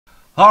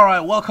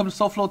Alright, welcome to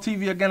SoFlo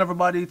TV again,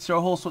 everybody. It's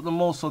your host with the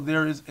most. So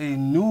there is a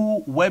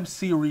new web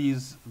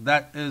series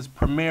that is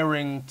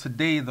premiering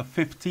today, the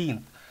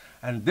 15th.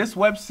 And this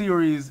web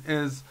series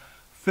is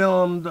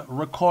filmed,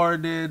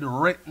 recorded,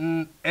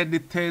 written,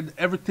 edited,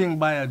 everything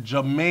by a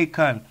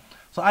Jamaican.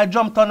 So I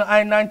jumped on the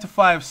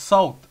I-95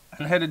 South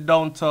and headed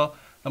down to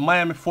the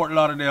Miami-Fort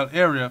Lauderdale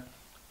area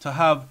to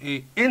have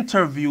a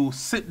interview,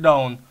 sit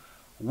down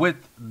with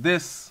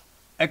this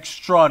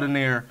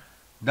extraordinaire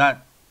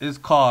that is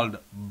called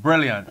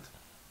Brilliant.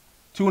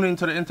 Tune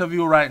into the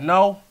interview right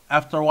now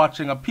after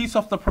watching a piece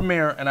of the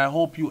premiere, and I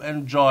hope you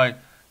enjoy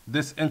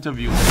this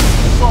interview.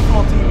 It's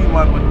SoFlo TV,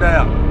 man, with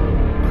Daya.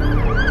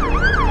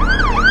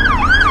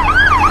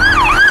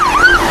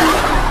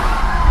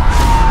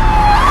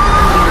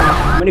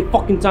 How many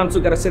fucking times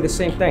we gotta say the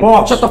same thing?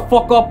 Oh. Shut the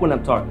fuck up when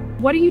I'm talking.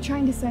 What are you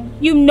trying to say?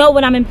 You know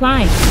what I'm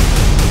implying.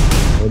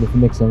 Ready to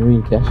make some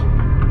real cash?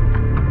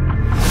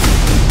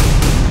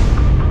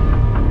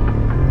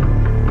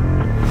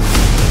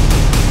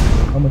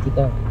 How much is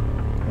that?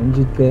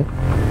 100K?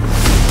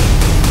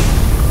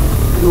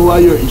 You know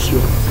what your issue?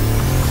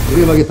 You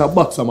never get a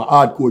box from a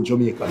hardcore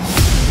Jamaican.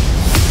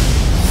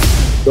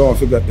 Don't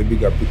forget the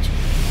bigger picture.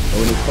 And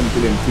when it comes to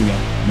them things,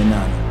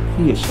 I'm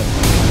patient.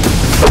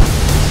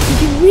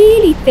 Did you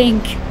really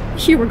think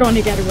you were going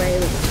to get away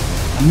with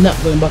it? I'm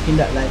not going back in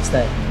that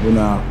lifestyle. You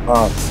know,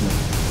 ask me.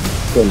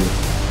 Tell me.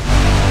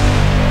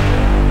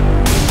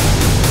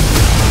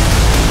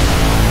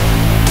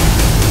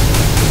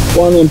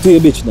 One home to your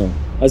bitch now,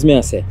 as me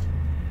I say.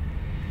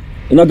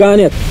 You not gone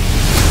yet?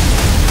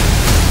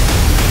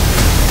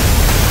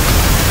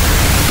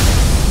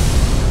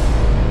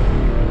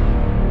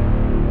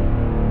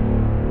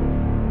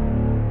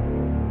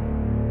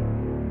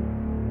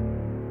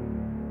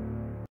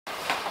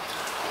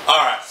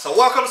 Alright, so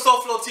welcome to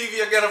SoFlo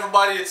TV again,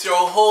 everybody. It's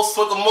your host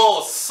with the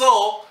most.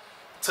 So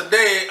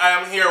today I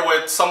am here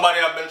with somebody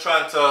I've been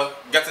trying to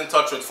get in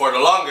touch with for the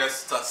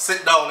longest to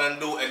sit down and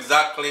do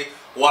exactly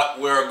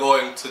what we're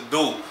going to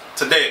do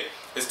today.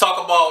 Is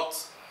talk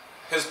about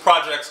his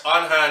projects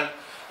on hand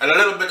and a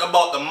little bit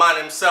about the man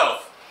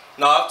himself.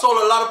 Now, I've told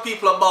a lot of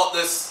people about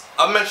this.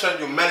 I've mentioned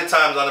you many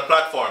times on the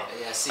platform.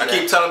 Yeah, I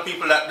keep telling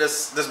people that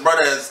this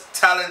brother is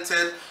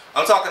talented.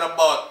 I'm talking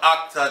about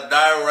actor,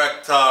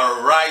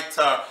 director,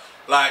 writer,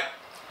 like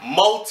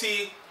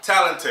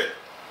multi-talented.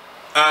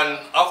 And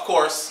of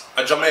course,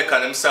 a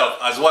Jamaican himself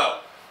as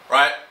well,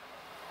 right?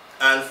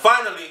 And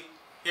finally,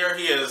 here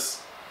he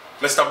is,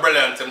 Mr.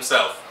 Brilliant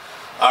himself.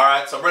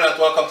 Alright, so Brilliant,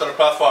 welcome to the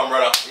platform,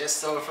 brother. Yes,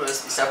 so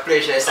first, it's a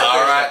pleasure. It's a pleasure.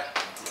 Alright.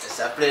 It's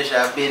a pleasure.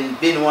 I've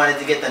been wanting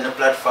to get on the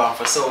platform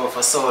for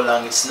so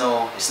long. It's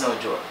no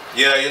joke.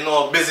 Yeah, you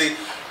know, busy.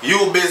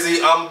 You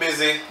busy, I'm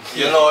busy.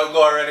 You know it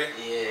go already.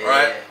 Yeah.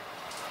 Right?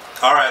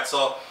 Yeah. Alright,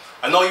 so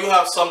I know you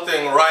have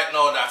something right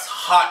now that's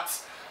hot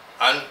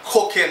and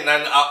cooking,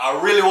 and I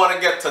really want to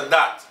get to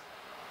that.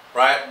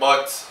 Right?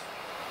 But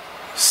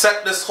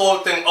set this whole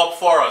thing up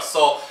for us.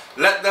 So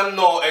let them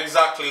know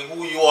exactly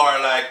who you are.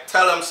 Like,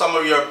 tell them some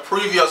of your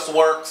previous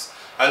works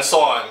and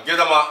so on. Give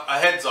them a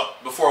heads up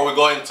before we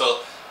go into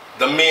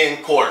the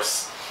main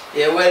course.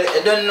 Yeah, well,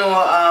 I don't know.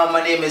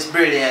 My name is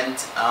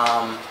Brilliant.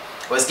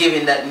 Was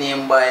given that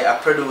name by a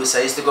producer.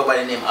 I used to go by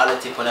the name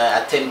Alotip when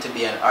I attempt to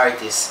be an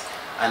artist.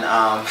 And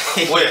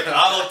wait,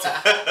 Alotip.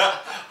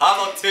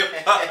 Alotip.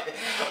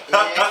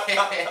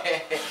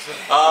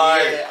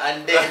 Yeah,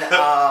 and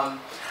then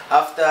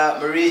after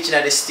me reaching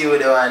at the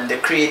studio and the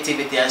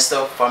creativity and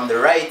stuff from the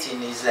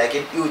writing is like,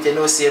 you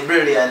know, say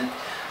Brilliant.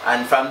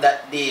 And from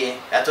that day,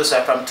 that was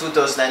like from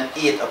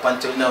 2008 up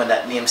until now,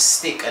 that name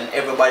stick, and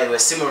everybody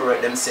was similar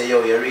with them say,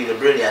 yo, you're really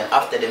brilliant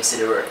after them see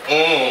the work.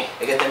 You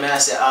get me? I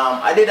say,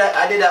 I did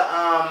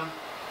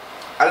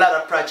a lot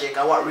of project,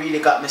 and what really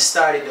got me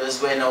started was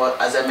when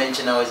as I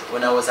mentioned,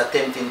 when I was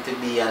attempting to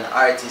be an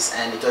artist,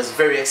 and it was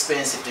very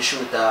expensive to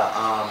shoot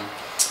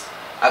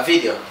a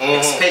video.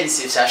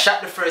 Expensive. So I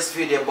shot the first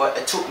video, but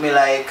it took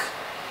like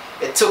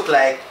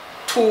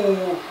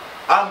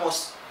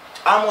almost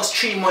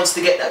 3 months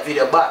to get that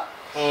video back.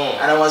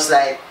 And I was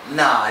like,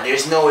 nah,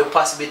 there's no way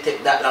possibly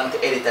take that long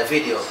to edit a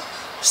video.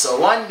 So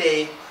one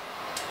day,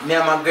 me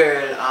and my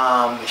girl,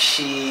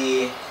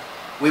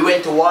 we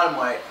went to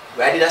Walmart.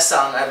 I did a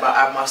song. I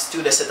have my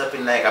studio set up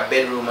in like a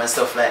bedroom and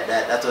stuff like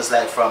that. That was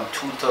like from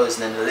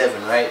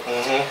 2011, right?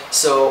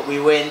 So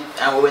we went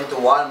to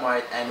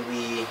Walmart and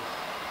we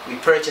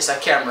purchased a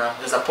camera.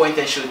 It was a point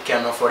and shoot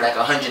camera for like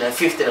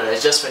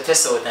 $150 just for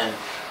test out. And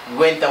we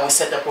went and we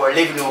set up our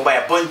living room, we buy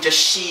a bunch of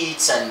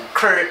sheets and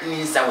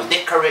curtains, and we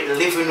decorate the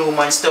living room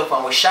and stuff,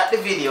 and we shot the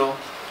video.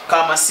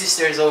 Called my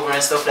sisters over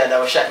and stuff like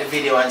that. We shot the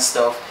video and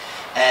stuff,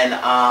 and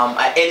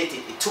I edited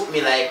it. It took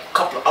me like a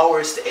couple of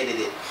hours to edit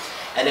it.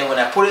 And then when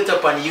I put it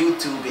up on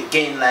YouTube, it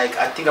gained like,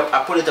 I think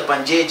I put it up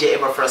on JJ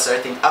Everfrost, or I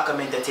think Acom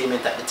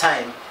Entertainment at the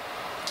time,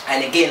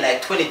 and it gained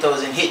like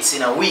 20,000 hits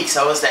in a week.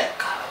 So I was like,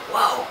 God,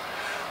 wow.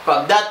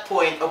 From that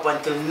point up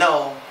until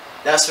now,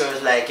 that's where I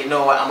was like, you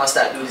know what, I'm gonna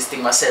start doing this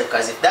thing myself,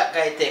 because if that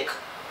guy take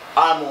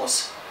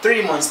almost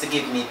 3 months to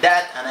give me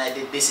that, and I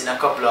did this in a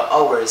couple of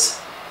hours,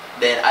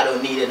 then I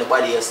don't need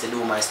anybody else to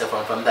do my stuff.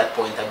 And from that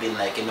point, I've been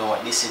like, you know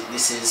what, this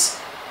is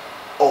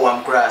oh,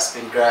 I'm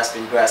grasping to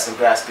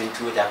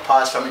it. I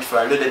paused from it for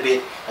a little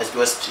bit as it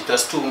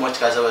was too much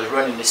because I was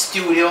running the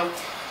studio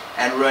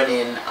and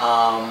running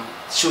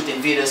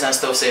shooting videos and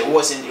stuff, so it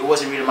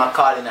wasn't really my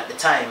calling at the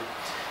time.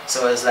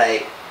 So I was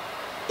like,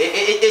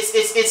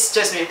 it's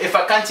just me. If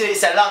I continue,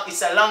 it's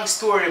a long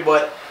story,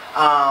 but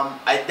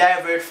I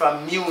divert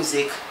from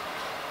music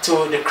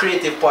to the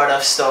creative part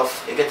of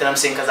stuff. You get what I'm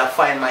saying? Because I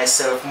find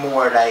myself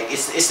more like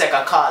it's like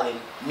a calling.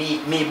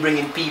 Me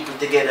bringing people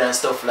together and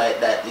stuff like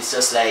that. It's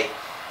just like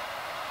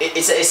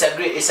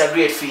it's a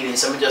great feeling.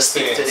 So we just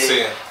stick to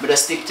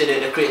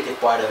the creative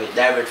part of it.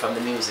 Divert from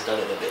the music a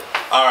little bit.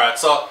 All right.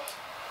 So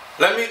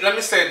let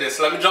me say this.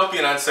 Let me jump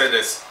in and say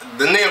this.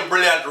 The name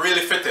Brilliant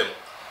really fit him.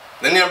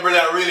 The name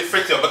Brilliant really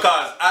fit him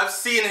because I've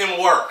seen him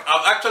work.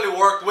 I've actually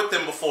worked with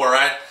him before,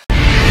 right?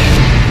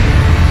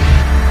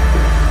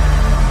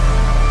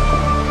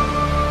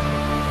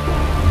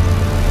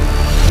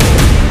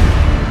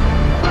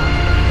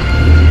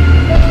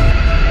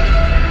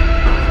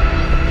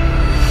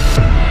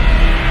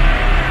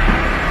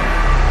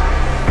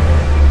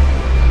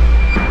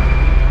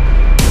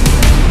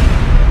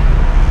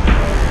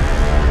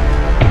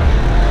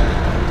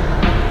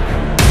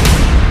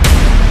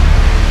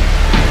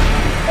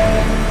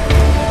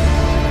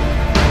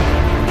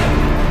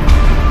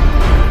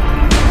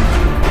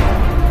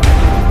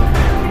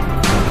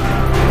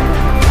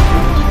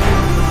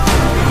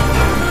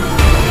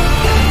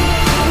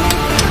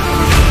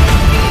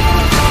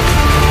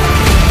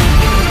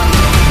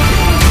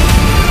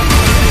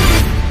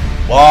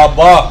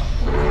 Baba,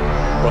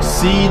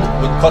 proceed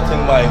with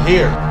cutting my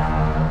hair.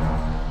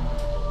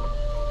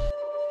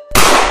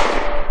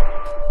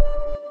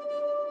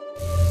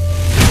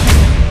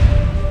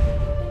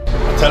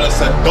 I tell her,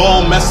 said,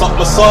 don't mess up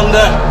my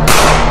Sunday.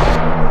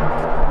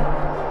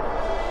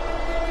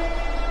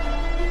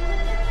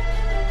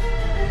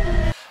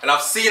 And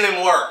I've seen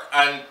him work,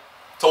 and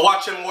to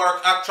watch him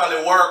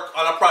actually work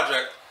on a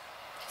project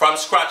from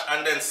scratch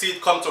and then see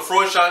it come to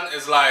fruition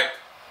is like,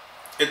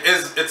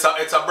 it's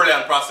a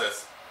brilliant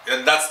process.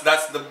 And that's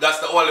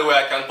the only way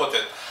I can put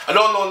it. I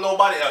don't know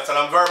nobody else, and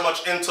I'm very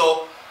much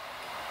into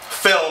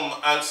film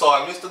and so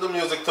I'm used to the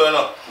music turn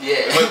up.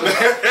 Yeah. We're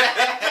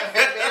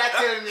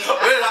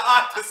the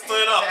artists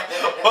turn up.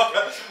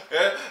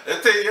 Yeah, the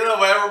thing, you know,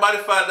 but everybody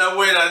find that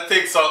way and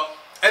think so.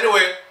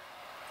 Anyway,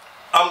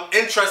 I'm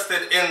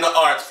interested in the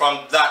arts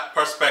from that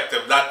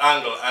perspective, that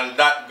angle, and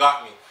that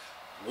got me.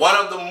 One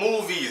of the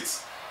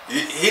movies,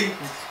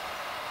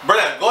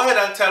 Brilliant, go ahead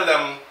and tell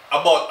them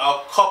about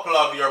a couple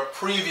of your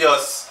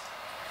previous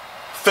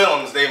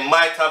films they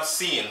might have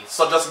seen.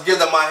 So just give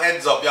them a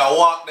heads up, yeah,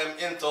 walk them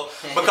into,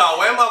 because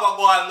whenever I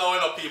go on now,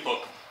 you know, people,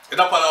 it's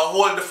up on a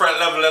whole different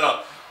level, you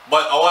know.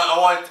 But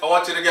I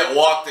want you to get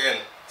walked in,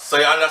 so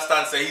you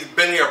understand, so he's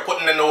been here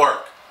putting in the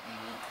work.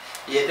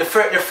 Yeah, the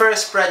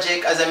first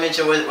project, as I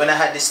mentioned, was when I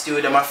had the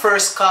studio, my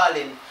first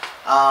calling,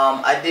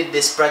 I did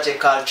this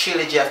project called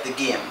Trilogy of the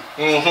Game.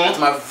 It's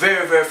my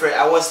very first.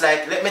 I was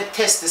like, let me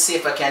test to see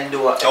if I can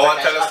do it. I want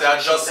to tell us that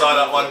I just saw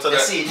that one today.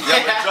 Yeah,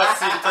 we just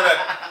see it today.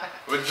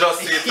 We just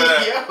see it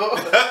today.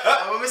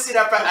 And when we see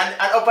that project,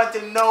 and up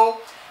until now,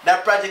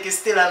 that project is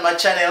still on my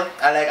channel.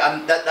 I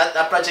like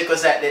that project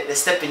was like the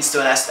stepping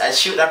stone. I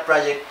shoot that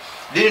project.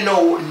 Didn't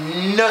know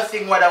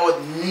nothing what I was,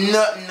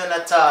 none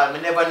at all. I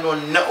never know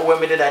nothing when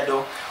we did that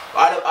though.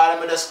 All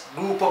of me just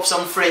group up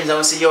some friends and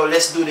we say, yo,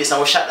 let's do this,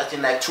 and we shot that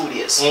in like 2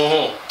 days.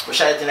 We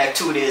shot it in like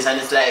 2 days, and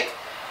it's like,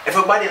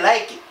 everybody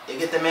like it. You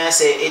get the man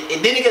say,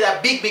 it didn't get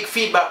a big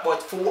feedback,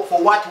 but for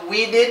what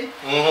we did,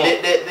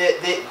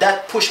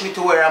 that pushed me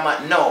to where I'm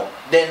at now.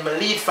 Then my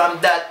lead from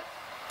that,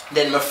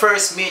 then my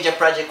first major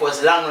project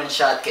was Long Run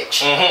Short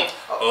Catch.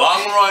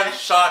 Long Run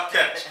Short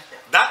Catch.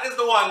 That is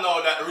the one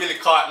now that really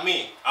caught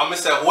me. I'm gonna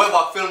say, whoever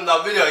filmed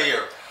that video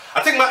here,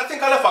 I think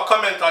I left a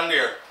comment on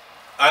there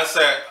and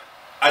said,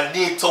 I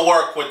need to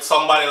work with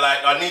somebody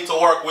like, I need to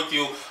work with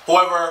you.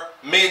 Whoever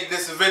made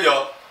this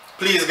video,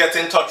 please get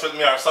in touch with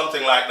me or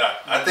something like that.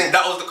 I think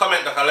that was the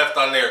comment that I left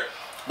on there.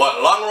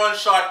 But Long Run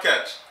Short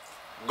Catch,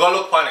 go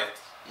look on it.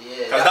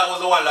 Yeah. Because that was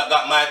the one that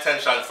got my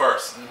attention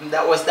first.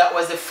 That was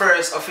the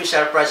first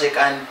official project,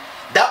 and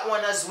that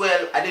one as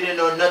well, I didn't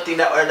know nothing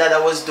that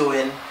I was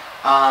doing.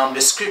 The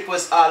script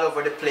was all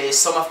over the place.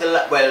 Some of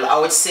the, well, I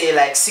would say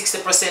like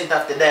 60%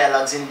 of the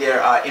dialogues in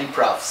there are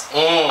improvs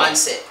on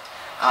set.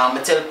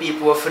 I tell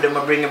people for them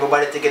to bring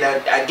everybody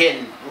together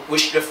again,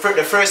 which the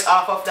first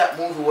half of that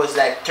movie was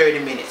like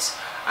 30 minutes.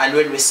 And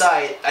when we saw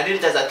it, I did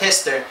it as a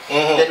tester.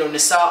 Then when we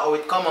saw how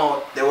it come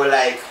out, they were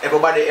like,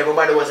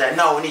 everybody was like,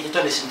 no, we need to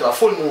turn this into a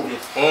full movie.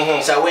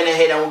 So I went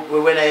ahead and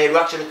we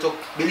actually took,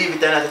 believe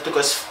it or not, it took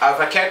us, if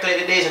I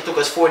calculated the days, it took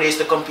us 4 days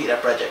to complete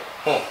that project.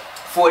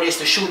 4 days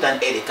to shoot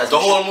and edit. The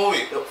whole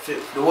movie?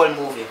 The whole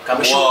movie. Because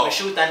we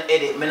shoot and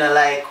edit, I don't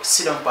like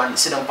sit down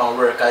and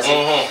work. Cause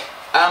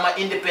I'm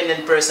an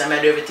independent person, I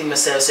do everything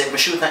myself. So if I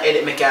shoot and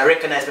edit, I can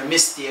recognize my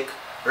mistake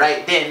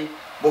right then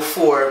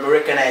before I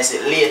recognize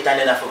it later, and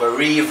then I forgot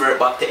revert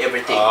back to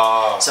everything.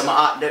 So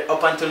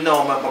up until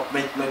now,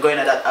 I'm going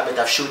at that habit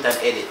of shoot and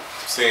edit.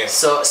 Same.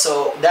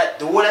 So that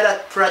the whole of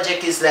that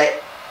project is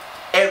like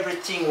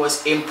everything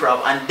was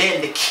improv, and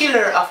then the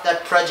killer of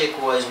that project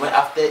was when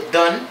after it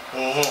done,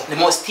 the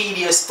most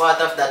tedious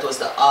part of that was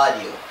the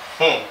audio.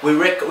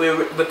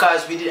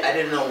 Because I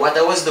didn't know what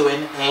I was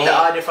doing. The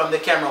audio from the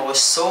camera was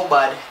so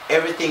bad.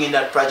 Everything in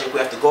that project, we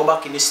have to go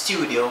back in the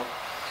studio,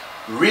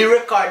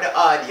 re-record the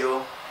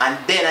audio, and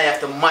then I have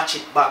to match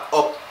it back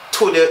up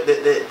to the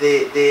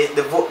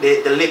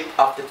lip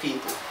of the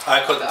people.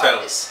 I couldn't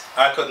tell.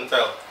 I couldn't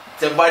tell.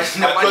 Nobody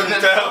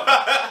couldn't tell.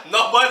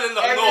 Nobody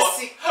knows.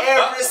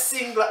 Every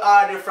single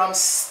audio from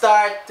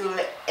start to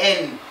the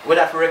end would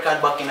have to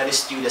record back in the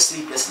studio,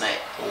 sleepless night.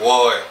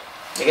 Boy.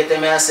 You get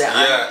me? I say,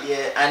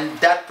 yeah. And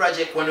that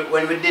project, when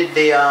we did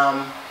the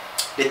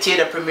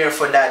theater premiere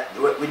for that,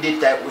 we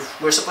did that. We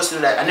were supposed to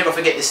do that. I never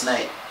forget this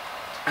night.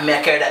 I mean,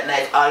 I carried that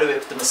night all the way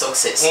up to my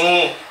success.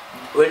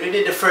 When we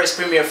did the first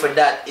premiere for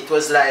that, it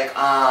was like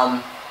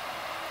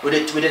we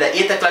did an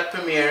 8 o'clock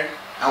premiere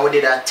and we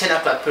did a 10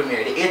 o'clock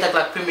premiere. The 8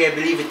 o'clock premiere,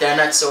 believe it or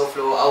not, so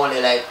flow,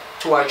 only like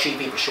 2 or 3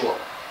 people show up.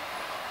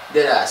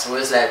 So it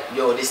was like,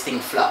 yo, this thing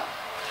flop.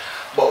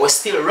 But we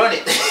still run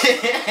it.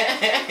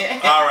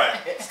 Alright,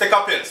 stick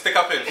up in.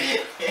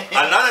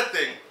 Another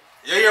thing,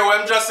 you hear what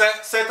I'm just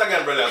saying? Say it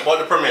again, brother, about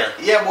the premiere.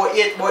 Yeah, about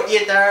 2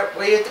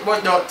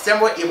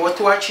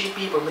 or 3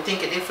 people, we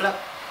think it did flop.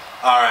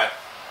 Alright,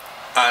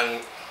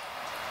 and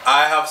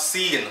I have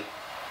seen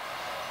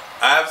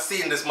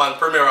this man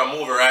premiere a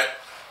movie, right?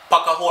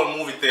 Pack a whole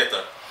movie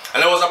theater.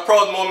 And it was a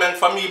proud moment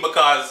for me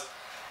because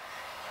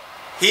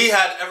he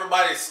had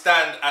everybody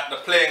stand at the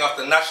playing of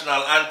the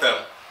national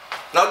anthem.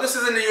 Now this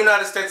is in the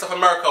United States of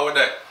America with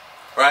that,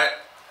 right?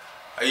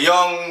 A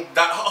young,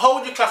 how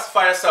would you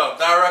classify yourself?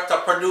 Director,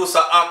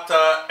 producer,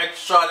 actor,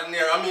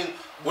 extraordinaire? I mean,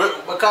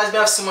 because we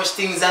have so much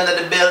things under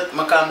the belt,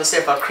 I call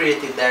myself a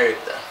creative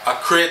director. A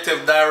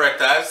creative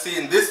director. I've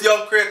seen this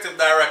young creative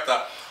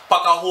director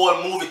pack a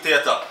whole movie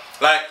theater.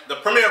 Like the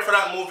premiere for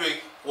that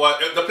movie,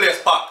 the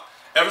place packed.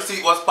 Every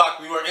seat was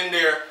packed. We were in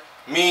there.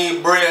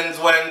 Me, Brains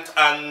went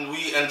and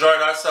we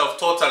enjoyed ourselves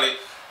totally.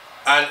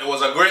 And it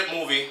was a great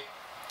movie.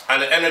 And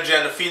the energy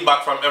and the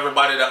feedback from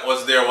everybody that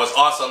was there was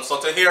awesome. So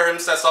to hear him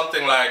say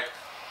something like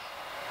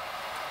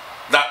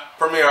that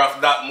premiere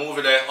of that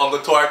movie there, on the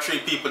 2 or 3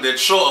 people did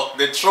show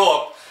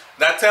up,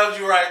 that tells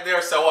you right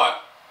there, so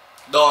what?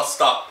 Don't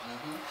stop.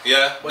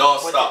 Yeah,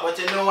 don't stop. But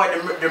you know what,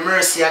 the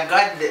mercy of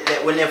God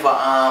that whenever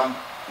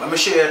let me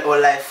show you all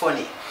like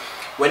funny.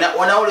 When I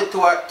only 2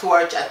 or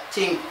I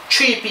think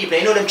 3 people,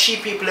 you know them 3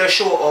 people that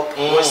show up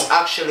was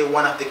actually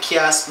one of the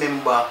cast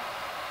member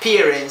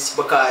parents,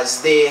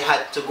 because they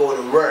had to go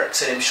to work,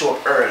 so them show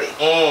up early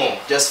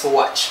just for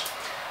watch.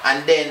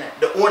 And then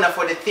the owner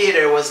for the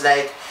theater was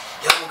like,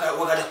 yo,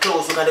 we gotta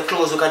close. So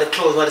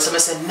I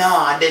said,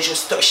 nah. And then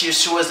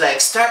she was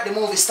like, start the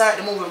movie.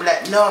 I'm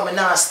like, no, me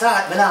not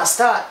start.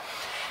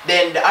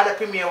 Then the other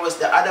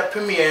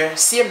premiere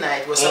same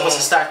night was supposed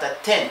to start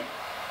at 10.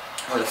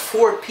 Only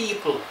 4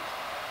 people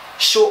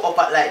show up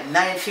at like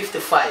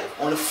 9:55.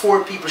 Only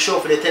 4 people show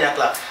up for the 10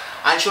 o'clock.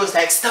 And she was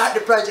like, start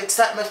the project,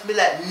 must be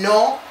like,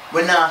 no,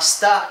 we not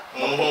start.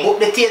 Book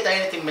the theater or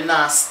anything, we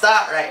not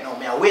start right now.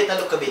 I wait a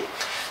little bit.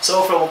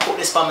 So from put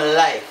this for my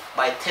life,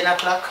 by 10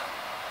 o'clock,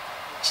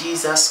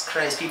 Jesus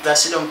Christ, people are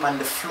sitting on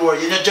the floor.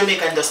 You know,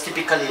 Jamaican just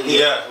typically late.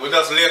 Yeah, we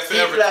just late for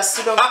everything. People are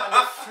sitting on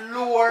the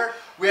floor.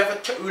 We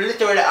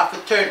literally have to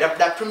turn,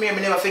 that premiere, we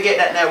never forget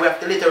that night, we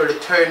have to literally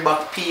turn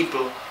back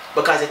people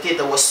because the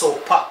theater was so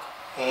packed.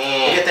 You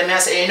get me? I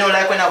say, you know,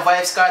 like when a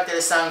Vibes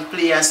Cartel song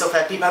play and stuff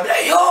like, people be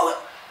like, yo,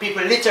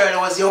 people literally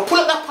was, yo, pull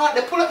up that part.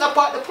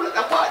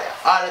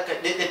 All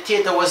the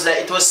theater was like,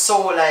 it was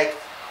so like,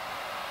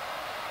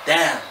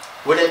 damn.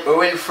 We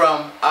went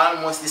from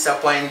almost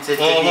disappointed to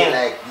be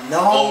like,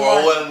 no.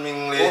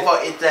 Overwhelmingly.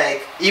 It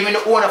like, even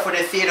the owner for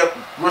the theater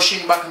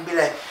rushing back and be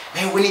like,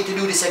 man, we need to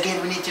do this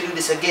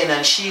again,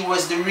 And she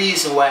was the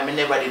reason why I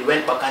never did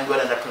went back and do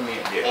another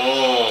premiere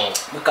there.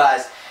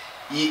 Because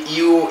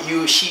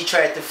she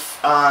tried to,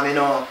 you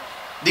know,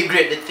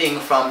 degrade the thing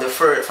from the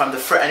first, and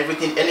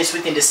it's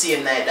within the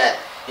same night that,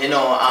 you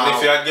know. And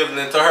if you had given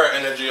it to her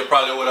energy, you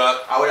probably would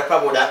have. I would have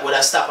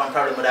stopped and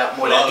probably would have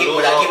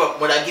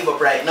give up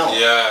right now.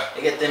 Yeah.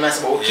 You get the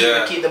message, but we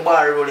keep the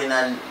bar rolling,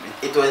 and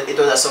it was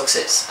a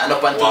success. And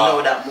up until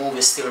now, that movie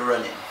is still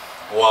running.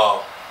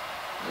 Wow.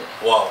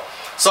 Yeah. Wow.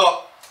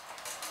 So,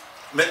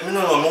 I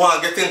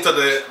want to get into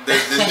the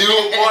new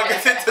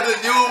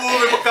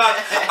movie because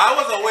I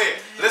was away.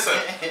 Listen,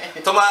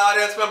 to my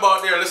audience member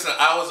out there, listen,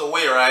 I was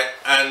away, right?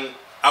 And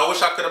I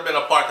wish I could have been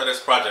a part of this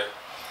project.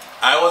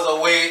 I was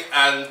away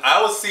and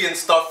I was seeing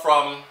stuff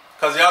from,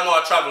 because y'all know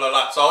I travel a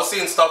lot, so I was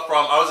seeing stuff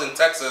from, I was in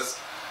Texas,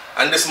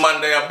 and this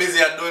man they are busy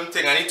at doing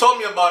thing, and he told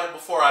me about it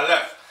before I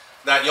left,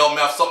 that yo,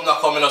 me have something that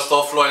coming on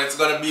stuff floor, and it's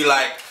going to be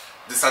like,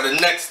 this is the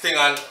next thing,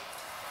 and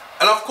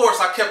of course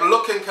I kept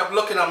looking, and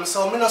I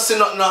said, I don't see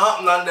nothing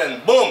happen, and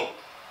then boom,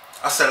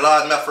 I said,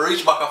 Lord, I have to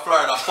reach back to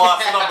Florida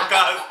fast enough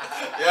because,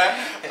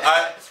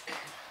 yeah,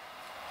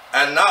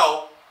 and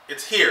now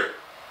it's here.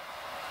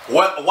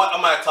 What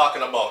am I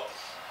talking about?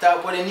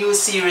 Talk about the new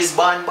series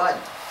Born Bad.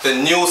 The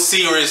new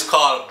series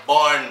called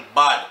Born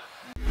Bad.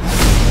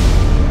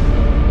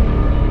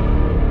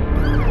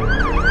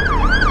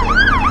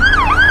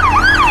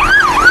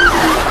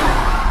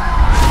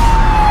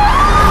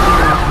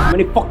 How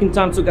many fucking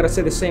times we gotta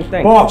say the same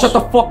thing? Boss. Shut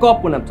the fuck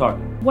up when I'm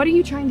talking. What are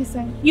you trying to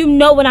say? You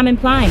know what I'm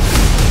implying.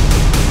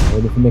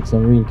 Ready to make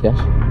some real cash?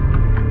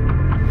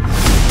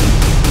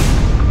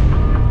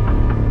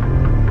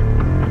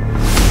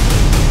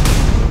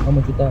 How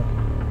much you talk?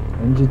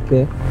 100K?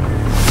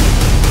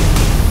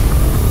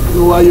 You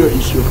know what your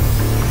issue?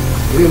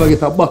 You never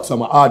get a box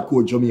from a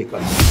hardcore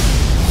Jamaican.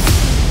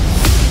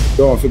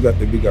 Don't forget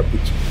the bigger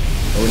picture.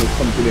 And when it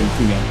comes to them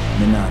things,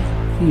 I'm not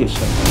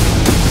patient.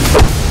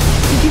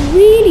 Did you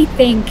really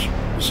think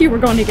you were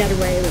going to get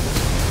away with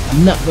it?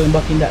 I'm not going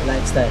back in that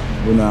lifestyle.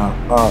 When I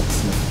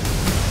ask me,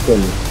 tell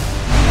you.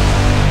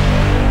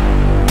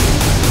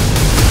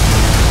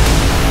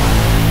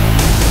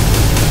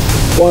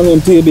 Go on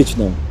home to your bitch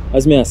now,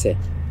 as me I say.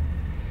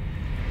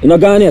 You not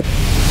gone yet?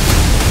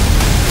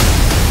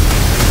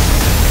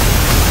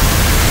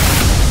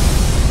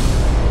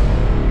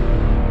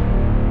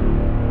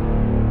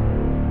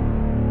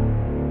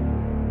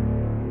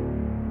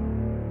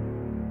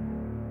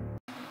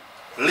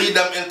 Lead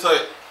them into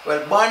it.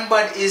 Well, Born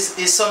Bad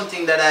is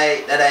something that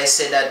I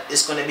said that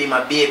it's gonna be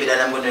my baby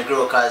that I'm gonna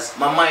grow, cause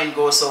my mind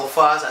goes so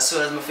fast. As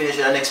soon as I finish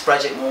with the next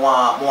project, I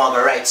want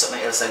to write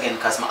something else again,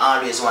 cause I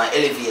always want to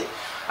elevate.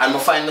 And I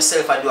find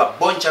myself I do a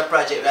bunch of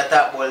projects. I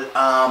talk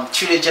about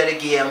Trilogy of the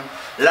Game,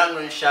 Long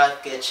Run Short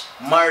Sketch,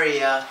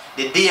 Maria,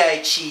 The Day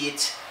I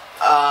Cheat.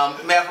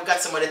 May I forgot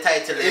some of the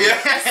titles.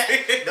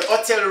 Yes. The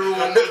Hotel Room.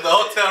 The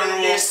Hotel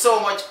Room. There's so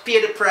much.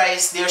 Pay the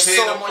Price. There's Pay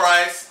so the much.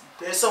 Price.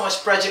 There's so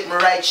much project, me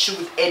write,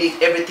 shoot,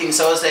 edit, everything.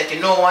 So I was like,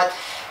 you know what?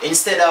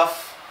 Instead of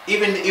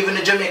even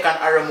the Jamaican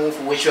horror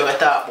movie, which we were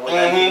talking about,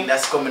 I think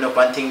that's coming up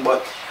and thing.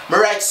 But me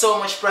write so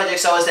much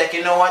projects. So I was like,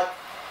 you know what?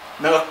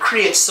 I'm gonna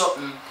create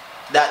something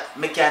that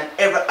me can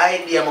every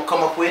idea I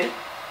come up with,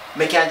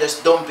 me can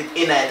just dump it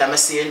in it. I'm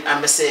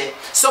say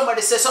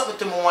somebody say something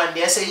to me one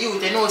day. I say you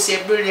know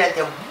say brilliant,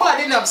 you're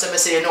bad enough. So I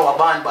say you know a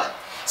Born Bad.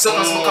 So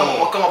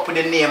I come up with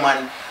the name,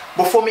 and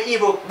before me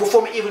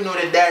even know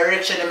the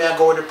direction that I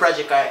go with the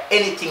project or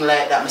anything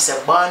like that, I say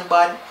Born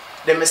Bad.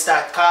 Then I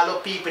start calling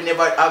people,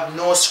 never have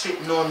no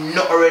script, no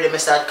already. I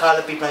start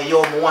calling people,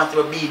 yo, I want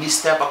to be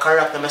this type of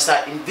character. I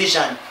start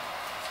envision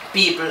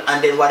people,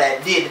 and then what I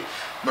did,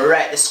 I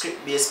write the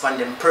script based on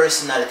them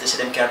personality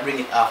so them can bring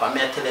it off. And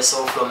I tell you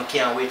so from I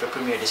can't wait to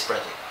premiere this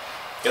project.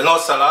 You know,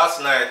 so last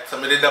night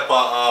I did that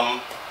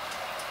on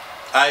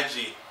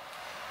IG.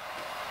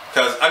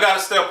 Because I gotta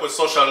stay up with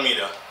social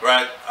media,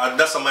 right?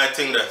 That's my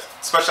thing there.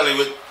 Especially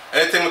with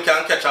anything we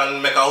can catch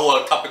and make a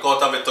whole topic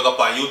out of it to go up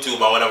on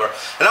YouTube or whatever.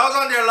 And I was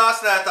on there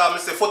last night,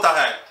 Mr. Foota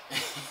Hype.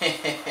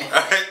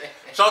 Right?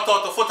 Shout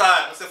out to Foota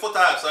Hype, Mr. Foota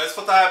Hype. So it's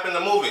Foota Hype in the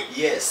movie.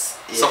 Yes.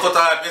 So Foota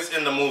Hype is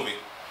in the movie.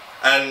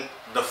 And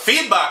the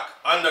feedback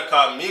on the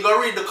me go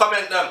read the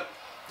comment them.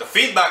 The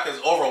feedback is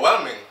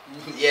overwhelming.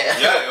 Yeah.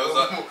 Yeah, it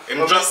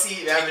was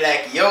I'm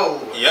like, yo.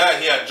 Yeah,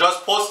 he had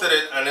just posted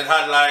it and it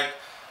had like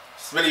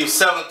maybe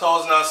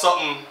 7,000 or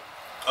something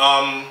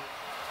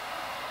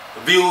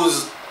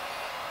views,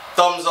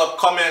 thumbs up,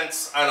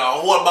 comments, and a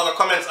whole bag of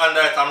comments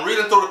under it. I'm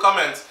reading through the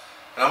comments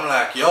and I'm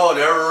like, yo,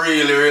 they're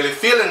really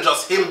feeling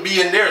just him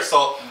being there.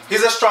 So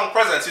he's a strong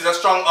presence, he's a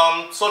strong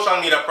social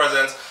media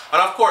presence,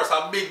 and of course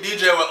a big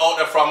DJ went out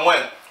there from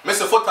when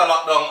Mr. Foota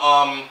locked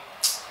down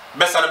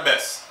Best of the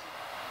Best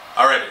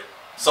already.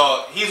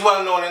 So he's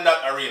well known in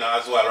that arena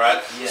as well,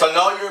 right? Yeah. So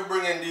now you're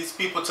bringing these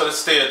people to the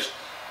stage,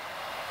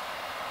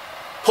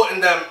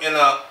 putting them in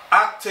an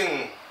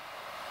acting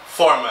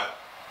format.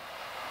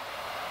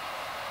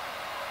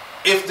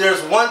 If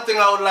there's one thing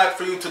I would like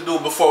for you to do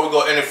before we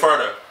go any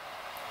further,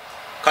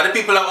 because the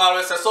people have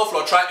always said, so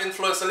Flo, try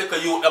influence the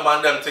little youth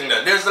about them thing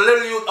there. There's a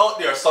little youth out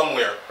there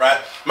somewhere, right?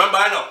 Remember,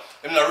 I know,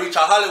 him not reach a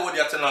Hollywood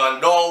yet, you know,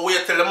 and don't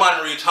wait till the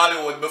man reach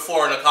Hollywood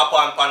before and hop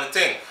on the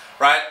thing,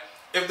 right?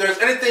 If there's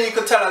anything you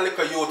could tell a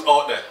little youth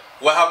out there,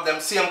 we have them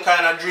same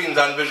kind of dreams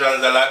and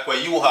visions that like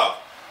what you have,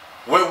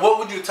 what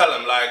would you tell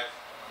them? Like,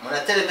 when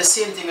I tell you the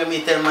same thing I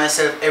tell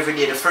myself every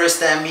day. The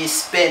first time me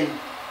spend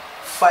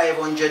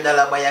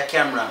 $500 buy a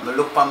camera, I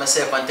look for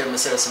myself and tell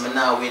myself, so I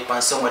now wait for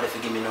somebody to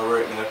give me no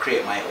work, I'm going to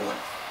create my own.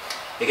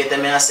 You get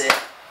me? I say,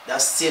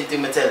 that's the same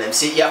thing I tell them.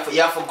 See, you have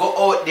to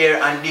go out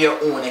there and do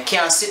your own. You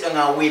can't sit down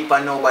and wait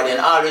for nobody. And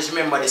always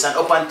remember this. And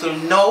up until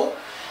now,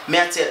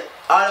 I tell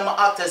all of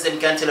my actors, them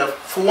can tell you,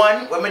 for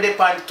one, when I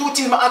depend, two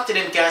things my actor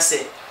them can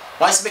say.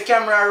 Once my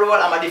camera roll,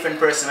 I'm a different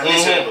person, I'm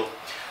miserable.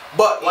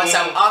 But once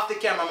I'm off the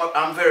camera,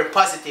 I'm very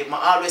positive.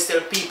 I always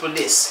tell people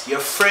this: your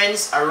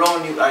friends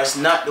around you are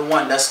not the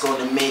one that's going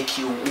to make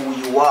you who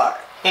you are.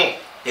 You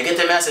get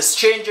me? I say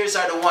strangers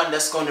are the one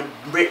that's going to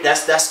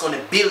that's going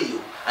to build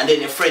you, and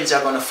then your friends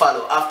are going to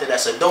follow after that.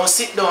 So don't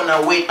sit down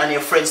and wait on your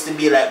friends to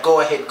be like,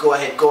 go ahead, go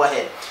ahead, go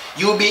ahead.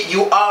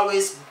 You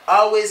always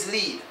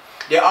lead.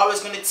 They're always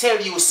going to tell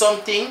you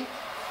something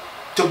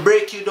to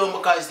break you down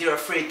because they're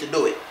afraid to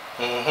do it.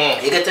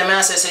 You get the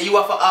man say, so you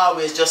have to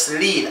always just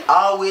lead,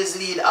 always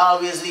lead,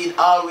 always lead,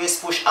 always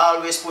push,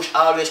 always push,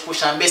 always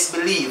push, and best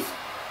believe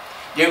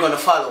you're gonna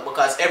follow.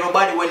 Because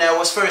everybody, when I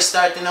was first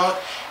starting out,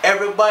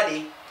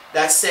 everybody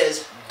that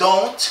says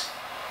don't,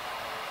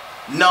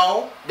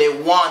 no,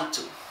 they want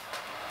to.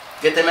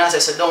 Get the man say,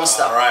 so don't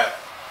stop. All right,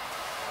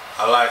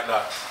 I like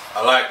that.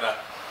 I like that.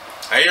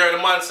 I hear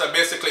the man say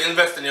basically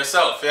invest in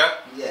yourself, yeah?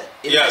 Yeah.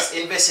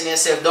 Invest in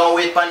yourself. Don't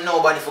wait for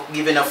nobody for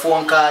giving a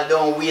phone call.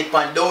 Don't wait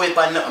for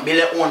nothing. Build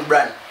your own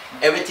brand.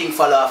 Everything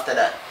follow after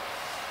that.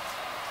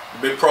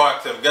 Be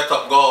proactive. Get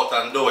up, go out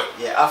and do it.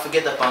 Yeah, I have to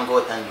get up and go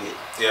out and do it.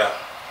 Yeah.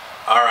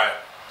 Alright.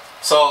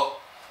 So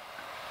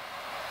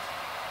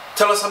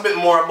tell us a bit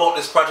more about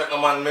this project,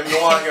 man. Maybe you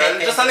want to hear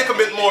just a little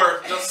bit more.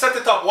 Just set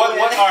it up. What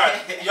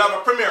alright. You have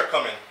a premiere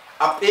coming.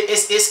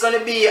 It's gonna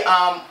be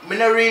me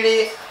not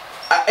really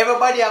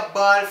everybody a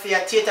ball for a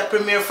theater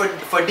premiere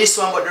for this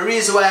one, but the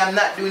reason why I'm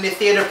not doing the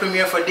theater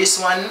premiere for this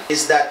one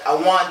is that I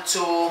want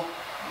to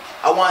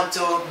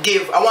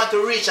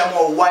reach a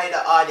more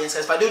wider audience.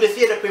 Because if I do the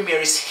theater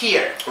premiere, it's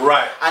here.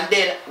 Right. And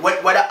then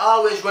what I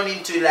always run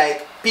into,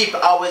 like,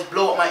 people always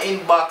blow up my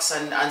inbox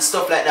and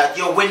stuff like that.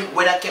 Yo,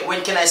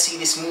 when can I see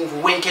this movie?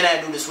 When can I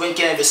do this? When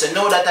can I do this? So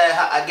now that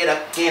I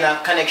gain a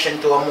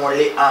connection to a more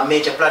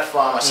major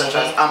platform such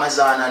as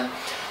Amazon and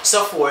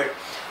so forth,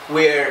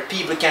 where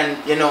people can,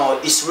 you know,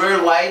 it's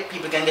worldwide.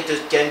 People can get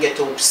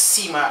to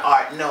see my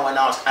art now, and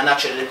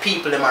actually the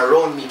people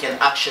around me can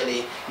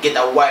actually get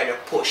a wider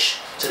push.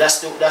 So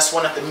that's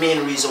one of the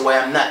main reasons why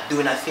I'm not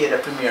doing a theater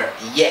premiere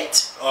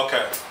yet.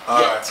 Okay.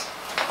 All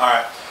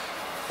right.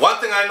 One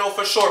thing I know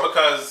for sure,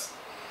 because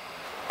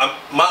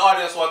my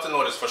audience wants to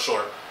know this for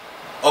sure.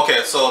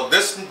 Okay, so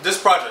this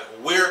project,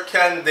 where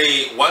can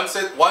they, once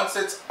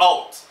it's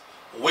out,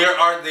 where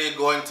are they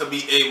going to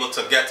be able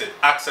to get it,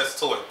 access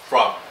to it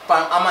from?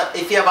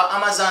 If you have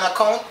an Amazon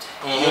account,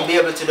 you'll be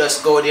able to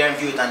just go there and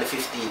view it on the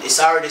 15th.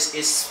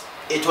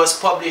 It was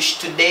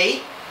published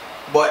today,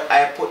 but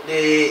I put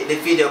the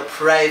video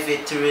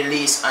private to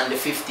release on the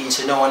 15th,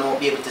 so no one won't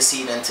be able to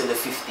see it until the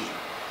 15th.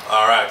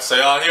 Alright, so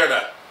y'all hear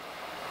that?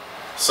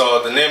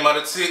 So the name of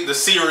the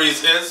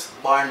series is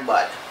Born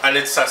Bad. And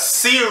it's a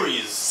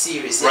series.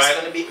 Right? It's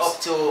going to be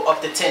up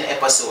to 10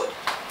 episodes.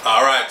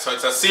 Alright, so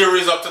it's a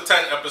series up to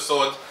 10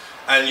 episodes,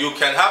 and you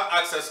can have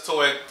access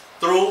to it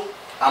through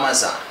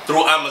Amazon.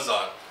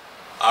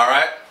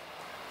 Alright?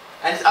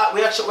 And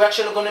we're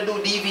actually going to do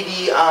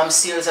DVD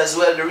sales as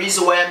well. The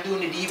reason why I'm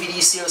doing the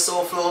DVD sales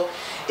so flow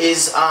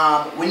is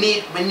we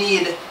need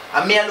me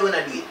alone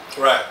to do it.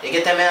 Right. You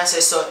get me? I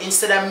say, so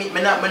instead of me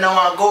not want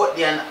to go out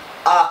there and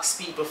ask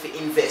people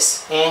to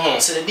invest.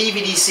 So the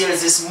DVD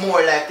sales is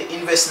more like the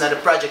investment of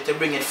the project to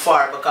bring it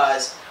far,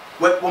 because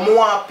when we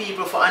want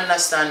people to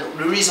understand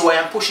the reason why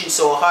I'm pushing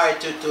so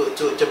hard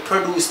to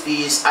produce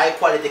these high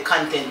quality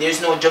content.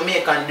 There's no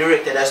Jamaican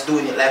director that's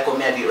doing it like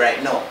what I do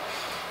right now.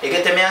 You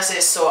get me? I say,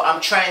 so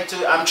I'm trying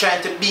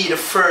to be the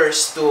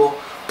first to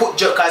put,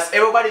 because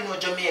everybody know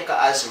Jamaica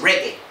as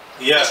reggae.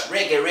 Yeah. Just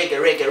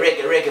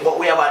reggae. But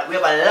we have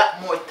a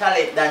lot more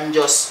talent than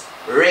just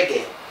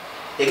reggae.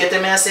 You get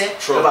me? I say?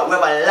 True. We have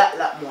a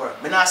lot more.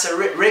 I not say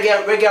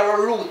reggae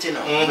our root, you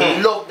know.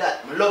 I love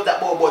that.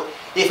 But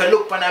if you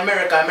look on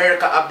America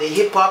have the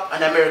hip hop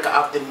and America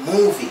have the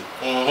movie.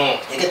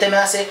 You get me?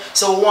 I say?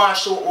 So we want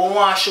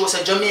to show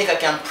so Jamaica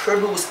can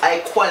produce high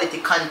quality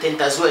content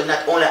as well.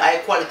 Not only high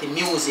quality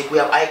music, we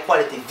have high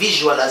quality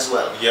visual as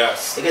well.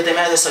 Yes. You get me?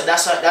 I say? So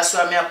that's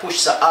why I push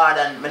so hard,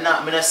 and I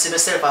not see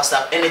myself as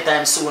stop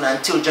anytime soon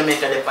until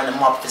Jamaica they on the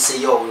map to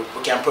say, yo,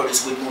 we can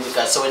produce good movie.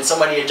 Because so when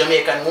somebody a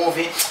Jamaican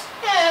movie,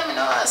 yeah, I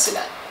don't see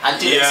that.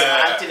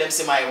 Until them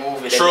see my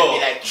movie, then they'll be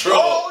like,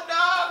 oh,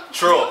 dog.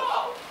 True.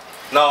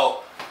 Now,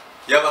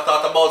 you ever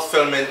thought about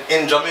filming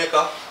in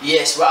Jamaica?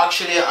 Yes, we're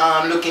actually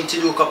looking to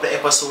do a couple of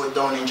episodes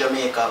down in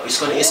Jamaica. It's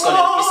gonna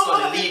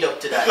lead up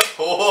to that.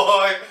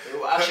 Boy.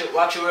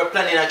 We're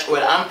planning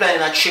I'm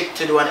planning a trip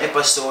to do an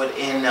episode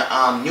in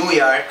New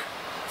York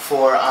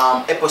for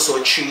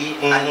episode 3,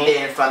 and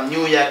then from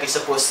New York it's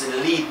supposed to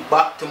lead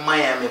back to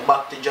Miami,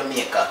 back to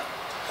Jamaica.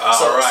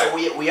 So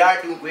we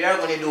are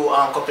going to do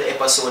a couple of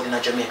episodes in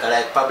Jamaica,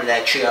 like probably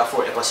like 3 or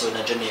 4 episodes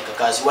in Jamaica.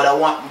 Because what I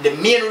want, the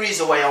main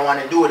reason why I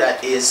want to do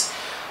that is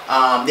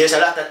there's a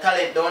lot of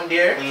talent down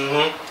there.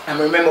 And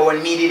remember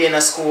when me did in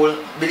a school,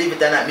 believe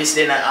it or not, Miss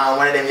Dana,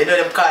 one of them, you know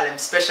them call them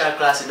special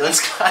class,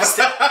 dance class.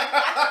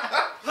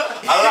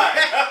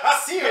 Alright.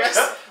 Serious?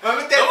 When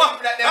we tell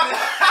people that them,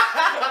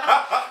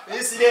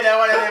 you see then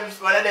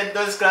one of them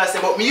dance class,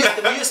 but we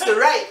used to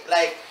write,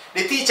 like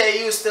the teacher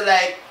used to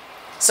like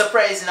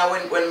surprising her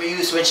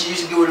when she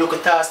used to give a look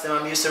at task them,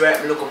 and used to write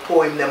me look a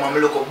poem them and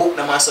me look a book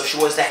them, and so she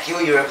was like, yo,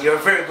 you're a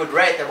very good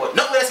writer, but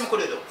nothing else I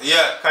could do.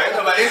 Yeah, kind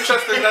of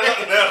interesting than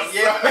nothing else.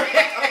 Yeah.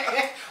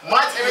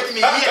 Much everything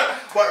me here,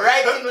 but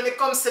writing when it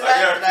comes to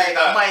that, like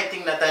my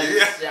thing that I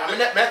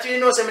not really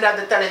know somebody have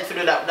the talent to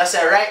do that. That's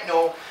why right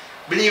now,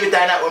 believe it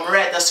or not, when I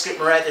write a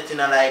script, I write it in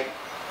a like,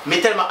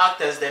 me tell my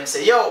actors them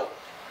say, yo,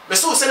 The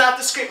so send out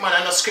the script, man,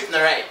 and no script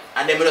no right.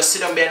 And then I just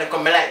sit down behind the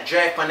come, I like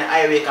drive on the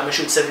highway, and I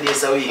shoot 7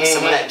 days a week.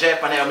 So I like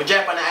drive on the highway. I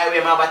drive on the highway,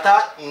 I have a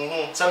thought.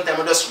 Sometimes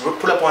I just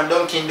pull up on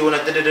Dunkin'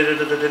 Donut,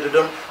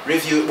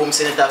 review it, boom,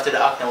 send it after the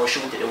act, and we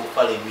shoot it the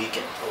following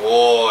weekend.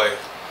 Boy,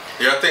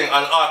 your thing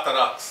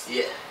unorthodox.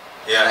 Yeah.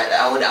 Yeah. Like,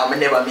 I would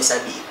never miss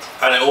a beat.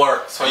 And it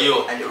works for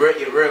you. And it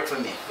worked for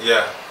me.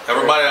 Yeah.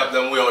 Everybody have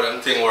them way how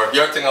them thing work.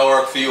 Your thing will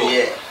work for you.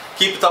 Yeah.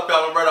 Keep it up,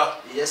 my brother.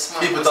 Yes,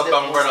 man. Keep it up,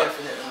 my brother.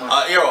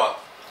 Ira,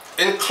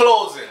 in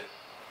closing,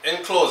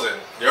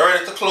 you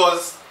ready to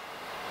close?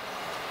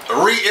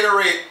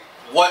 Reiterate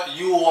what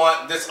you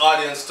want this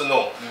audience to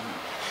know.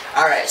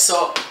 Alright,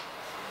 so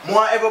I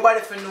want everybody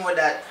to know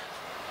that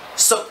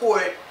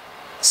support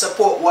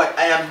what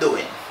I am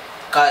doing.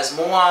 Cause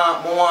I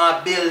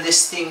want to build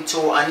this thing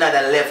to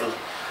another level.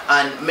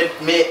 And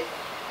me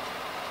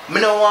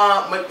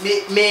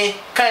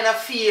kind of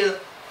feel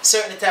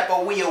certain type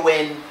of way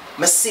when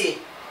I see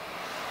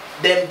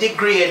them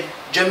degrade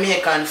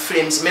Jamaican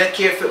films. I don't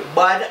care if it's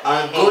bad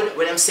or good.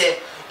 When them say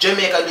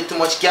Jamaica do too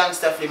much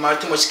gangster film or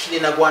too much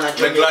killing of one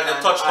Jamaican. I'm glad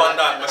you touched on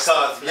that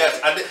because yes,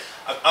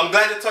 I'm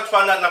glad you touched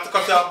on that, not to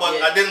cut you off,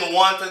 but I didn't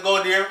want to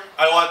go there.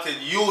 I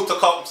wanted you to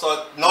come.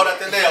 So now that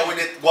you're there with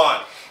it, go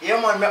on. Yeah,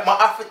 man, I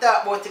have to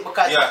talk about it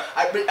because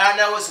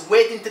I was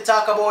waiting to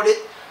talk about it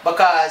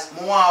because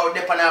I want to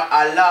depend on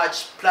a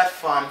large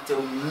platform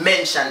to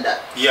mention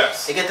that.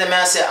 Yes. You get me?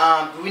 I say,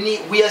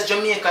 we as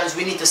Jamaicans,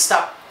 we need to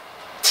stop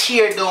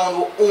tear down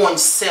our own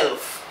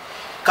self.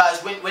 Because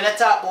when I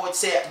talk about,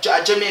 say,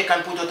 a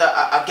Jamaican put out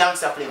a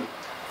gangster film,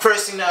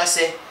 first thing I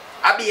say,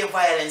 I be a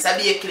violence, I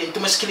be a killing, too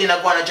much killing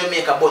I go on in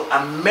Jamaica. But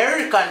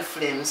American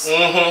films,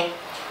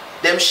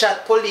 them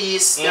shot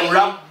police, them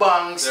rob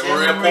banks,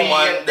 them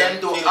rape,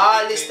 them do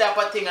all this type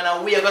of thing,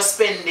 and we are going to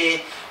spend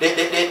the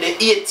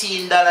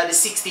 $18, the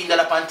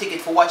 $16 per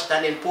ticket for watch it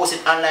and then post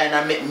it online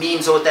and make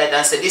memes out there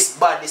and say this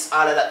bad, this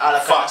all of that, all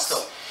that kind of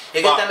stuff.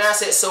 You get me? I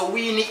say, so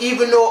we need,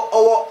 even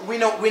though we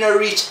not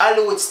reach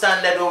Hollywood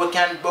standard where we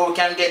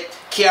can get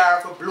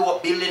car for blow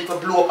up, building for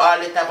blow up, all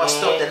that type of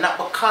stuff, then not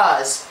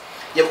because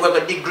you're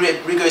going to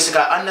degrade rigorous. You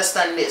can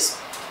understand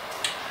this.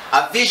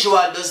 A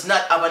visual does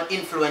not have an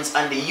influence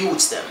on the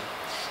youths them.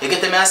 You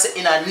get me? I say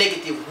in a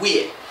negative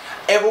way.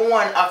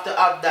 Everyone have to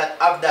have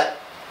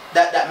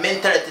that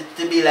mentality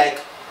to be like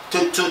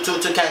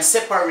to can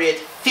separate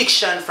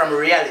fiction from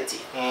reality.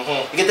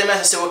 You get me?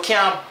 I say we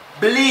can't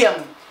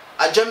blame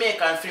a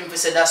Jamaican film to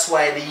say that's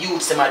why the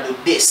youths them do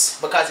this.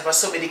 Because if I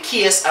saw the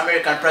case,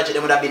 American project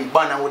them would have been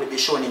banned and would have been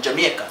shown in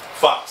Jamaica.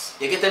 Facts.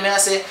 You get me? I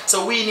say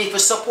so we need to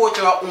support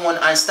our own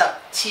and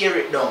stop tear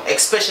it down.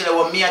 Especially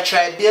when me I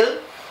try build.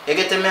 You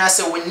get me? I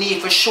say we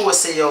need for sure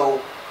say yo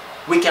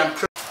we can.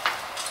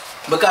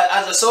 Because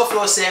as the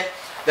Soulflow say,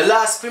 the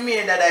last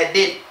premiere that I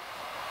did,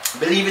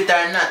 believe it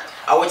or not,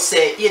 I would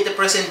say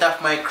 80%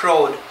 of my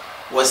crowd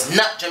was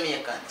not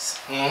Jamaicans.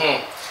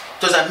 It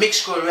was a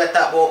mixture. We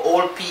talk about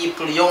old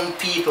people, young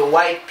people,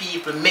 white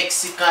people,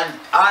 Mexican,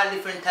 all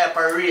different type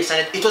of race,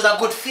 and it was a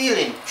good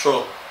feeling.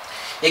 True.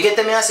 You get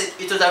me? I said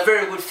it was a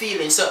very good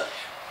feeling. So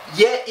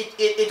yeah,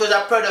 it was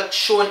a product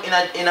shown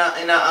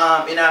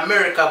in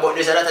America, but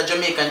there's a lot of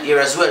Jamaican here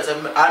as well. So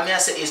all I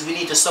say is we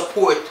need to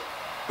support.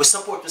 We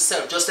support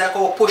ourselves. Just like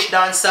our push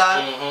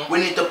dancehall, we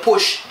need to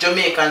push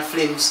Jamaican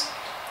films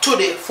to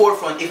the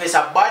forefront. If it's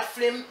a bad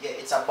film, yeah,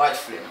 it's a bad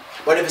film.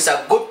 But if it's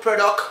a good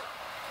product,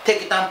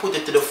 take it and put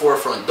it to the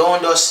forefront.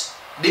 Don't just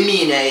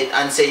demean it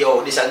and say,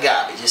 yo, this is a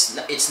garbage.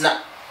 It's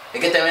not. You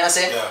get what I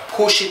say? Yeah.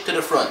 Push it to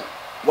the front.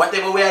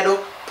 Whatever we do,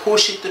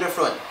 push it to the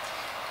front.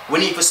 We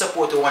need to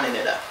support one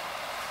another.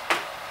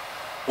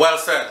 Well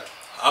said.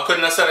 I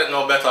couldn't have said it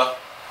no better.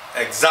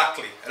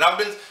 Exactly. And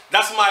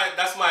that's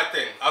my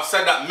thing. I've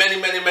said that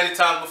many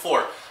times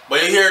before.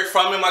 But you hear it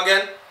from him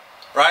again,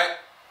 right?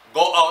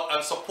 Go out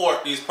and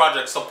support these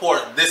projects.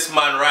 Support this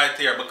man right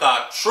here,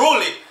 because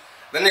truly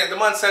the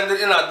man sent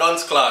it in a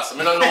dance class.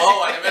 I don't know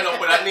how I end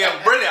up with a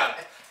name brilliant.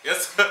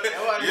 Yes.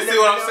 You see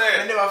what I'm saying?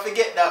 I never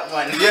forget that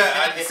one.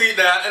 Yeah, and see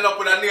that I end up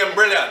with a name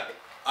brilliant.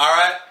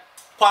 Alright?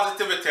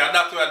 Positivity, and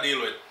that's what I deal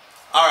with.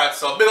 Alright,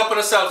 so big up on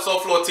yourself,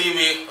 Soulflow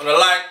TV. On a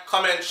like,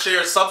 comment,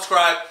 share,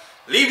 subscribe.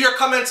 Leave your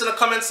comments in the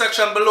comment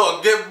section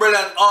below. Give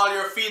Brilliant all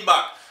your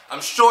feedback.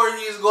 I'm sure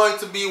he's going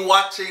to be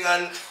watching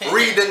and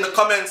reading the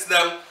comments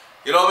them.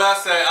 You know what I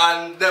say?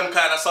 And them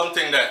kind of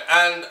something there.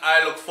 And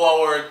I look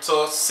forward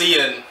to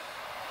seeing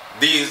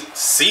these.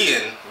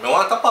 I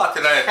want to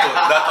party night too.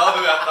 That's all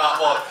we are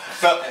talking about.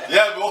 So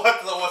yeah, we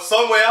want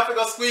some way I have to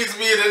go squeeze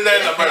me in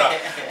there, brother.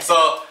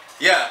 So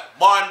yeah,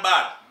 born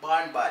bad.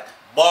 Born bad.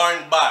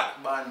 Born bad.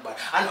 Born bad.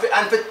 And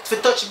for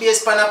touch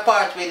base on a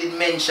part we did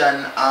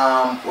mention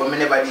when we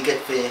never did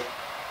get for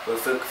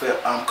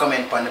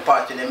comment on the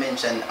part when they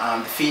mentioned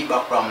the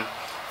feedback from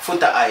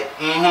Footer Hype,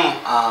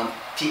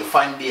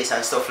 fan base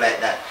and stuff like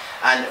that.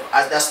 And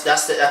that's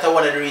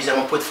one of the reasons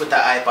I put Footer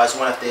Hype as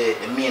one of the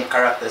main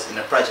characters in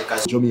the project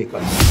as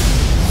Jamaican.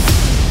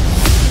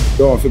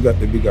 Don't forget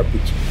the bigger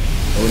picture.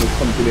 When it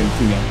comes to them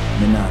things, I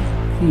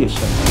mean,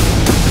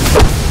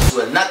 as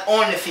well. Not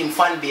only film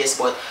fan base,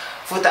 but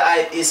Foota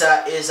Hype is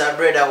a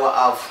brother who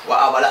have a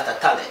lot of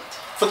talent.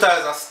 Foota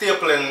is a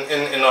staple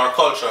in our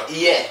culture.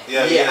 Yeah.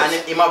 And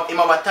him have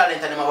a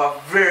talent and him have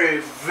a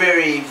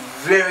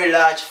very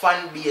large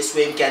fan base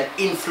where he can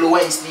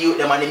influence the youth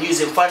them and him use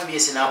him fan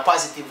base in a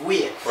positive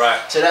way. Right.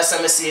 So that's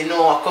why I say,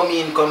 no, come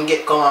in on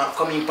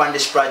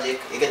this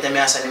project. You get the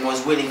message and he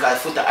was willing because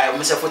Foota Hype,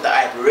 Mr. Foota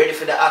Hype ready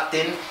for the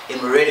acting,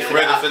 him ready for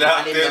the acting,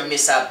 and him don't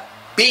miss a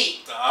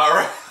beat.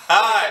 Alright.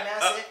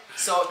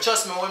 So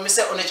trust me, when I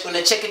say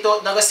when check it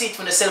out, now go see it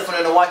for yourself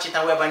and you watch it,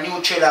 and we have a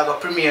new trailer go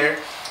premiere.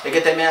 You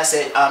get me, I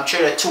said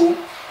trailer 2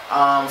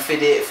 for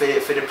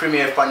the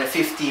premiere on the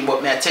 15th,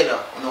 but me I tell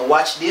you,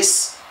 watch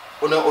this,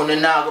 you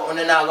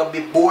now go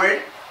be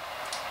bored.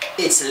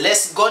 It's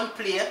less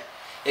gunplay.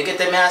 You get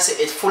me, I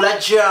say it's full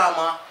of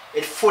drama,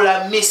 it's full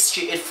of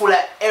mystery, it's full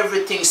of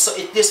everything. So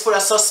it's full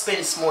of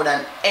suspense more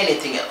than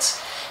anything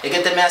else. You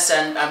get the message,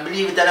 and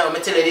believe it or not,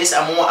 I'm tell you this,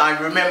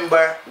 and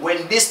remember when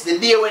the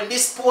day when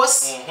this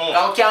post,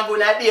 I can't go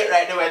on a date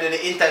right now to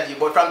the interview,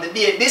 but from the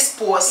day this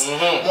post,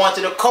 I want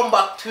to come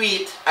back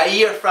tweet a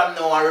year from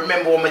now and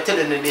remember when I'm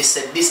telling you this,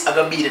 said this is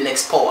going to be the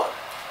next power.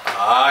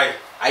 Aye.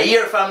 A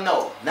year from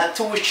now, not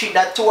 2 or 3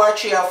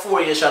 or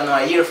 4 years from now,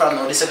 a year from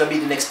now, this is going to be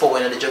the next power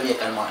in the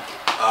Jamaican market.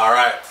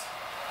 Alright,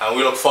 and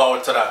we look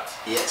forward to that.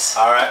 Yes.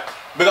 Alright.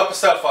 Big up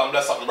yourself and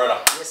bless up the brother.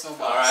 Yes, my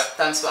boss. Alright.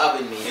 Thanks for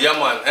having me. Yeah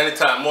man,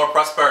 anytime. More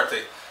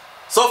prosperity.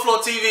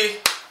 SoFlo TV,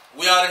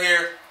 we out of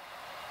here.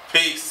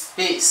 Peace.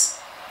 Peace.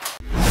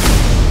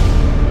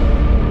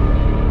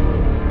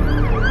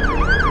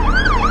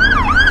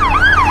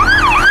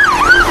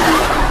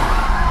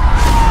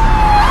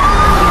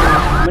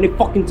 How many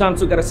fucking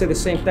times we gotta say the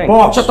same thing?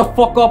 Boss. Shut the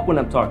fuck up when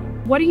I'm talking.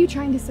 What are you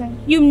trying to say?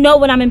 You know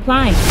what I'm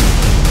implying.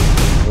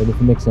 Ready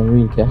to make some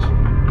real cash?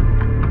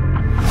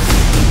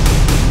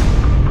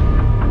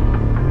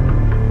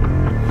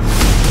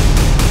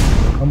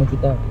 How much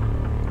with that?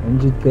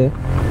 100K?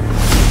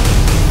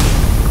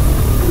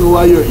 You know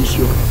what your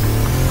issue?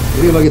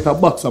 You never get a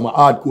box from a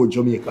hardcore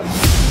Jamaican.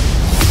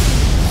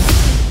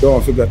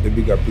 Don't forget the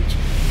bigger picture.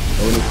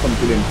 And when you come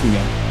to them things,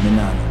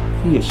 I'm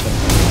patient.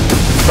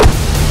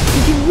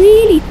 Did you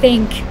really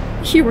think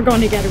you were going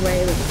to get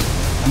away with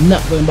it? I'm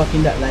not going back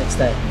in that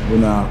lifestyle.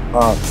 When I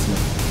ask you,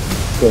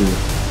 tell you.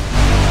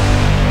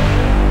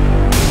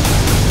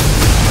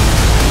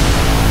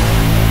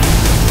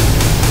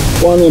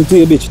 Go on home to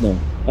your bitch now,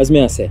 as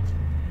me I say.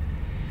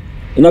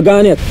 You not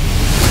gone yet?